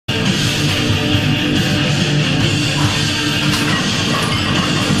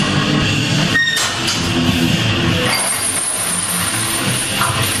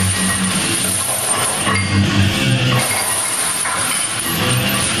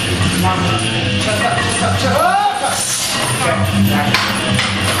Wow.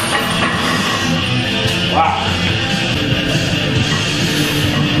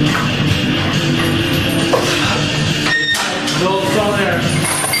 Build on there.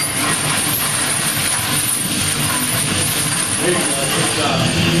 There you go. Good job.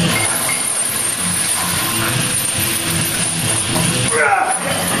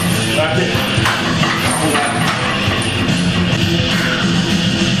 Back it.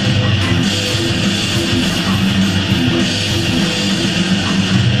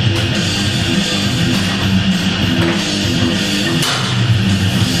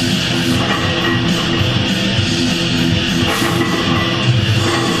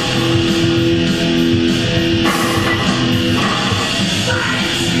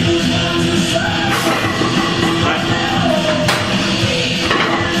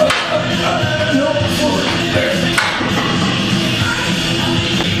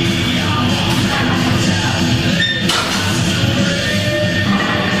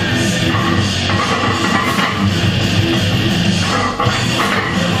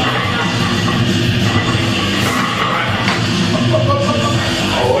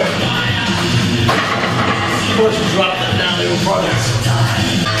 Drop that down a little farther.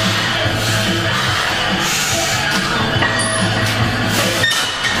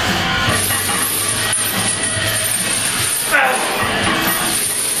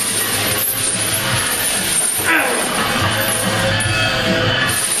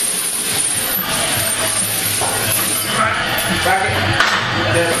 Back it.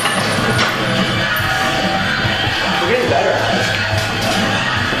 We're getting better at this.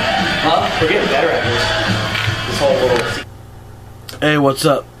 Huh? We're getting better at this. Hey, what's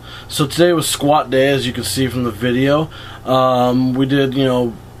up? So today was squat day, as you can see from the video. We did,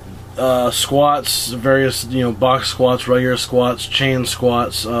 squats, various, box squats, regular squats, chain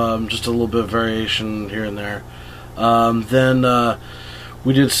squats, just a little bit of variation here and there. Then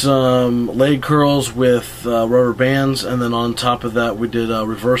we did some leg curls with rubber bands, and then on top of that we did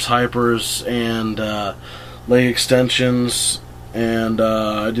reverse hypers and leg extensions, and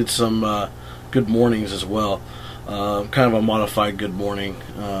I did some good mornings as well. Kind of a modified good morning,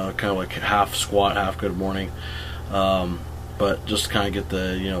 kind of like half squat, half good morning, but just kind of get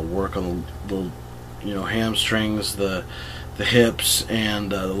the work on the hamstrings, the hips,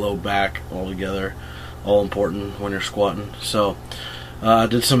 and the low back all together, all important when you're squatting. So I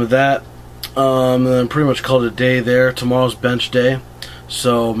did some of that, and then pretty much called it a day there. Tomorrow's bench day,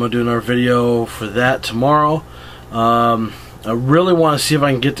 so I'm gonna do another video for that tomorrow. I really want to see if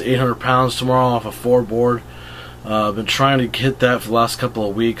I can get to 800 pounds tomorrow off a 4 board. I've been trying to hit that for the last couple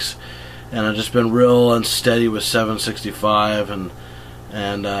of weeks, and I've just been real unsteady with 765, and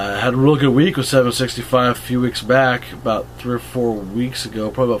I had a real good week with 765 a few weeks back, about 3 or 4 weeks ago,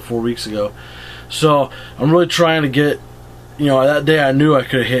 probably about 4 weeks ago. So I'm really trying to get, that day I knew I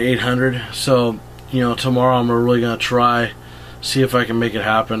could have hit 800, so tomorrow I'm really going to try, see if I can make it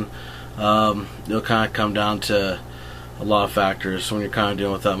happen. It'll kind of come down to a lot of factors when you're kind of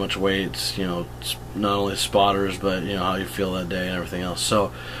dealing with that much weight. It's not only spotters, but how you feel that day and everything else.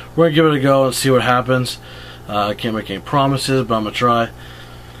 So we're gonna give it a go and see what happens. I can't make any promises, but I'm gonna try.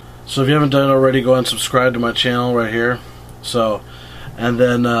 So if you haven't done it already, go ahead and subscribe to my channel right here. So, and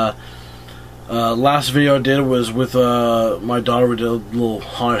then last video I did was with my daughter. We did a little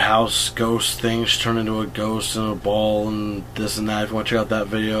haunted house ghost thing. She turned into a ghost and a ball and this and that. If you want to check out that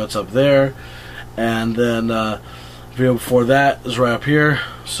video, it's up there. And then video before that is right up here,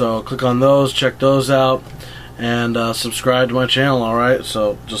 so click on those, check those out, and subscribe to my channel. Alright,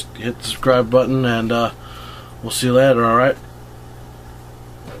 so just hit the subscribe button, and we'll see you later. Alright.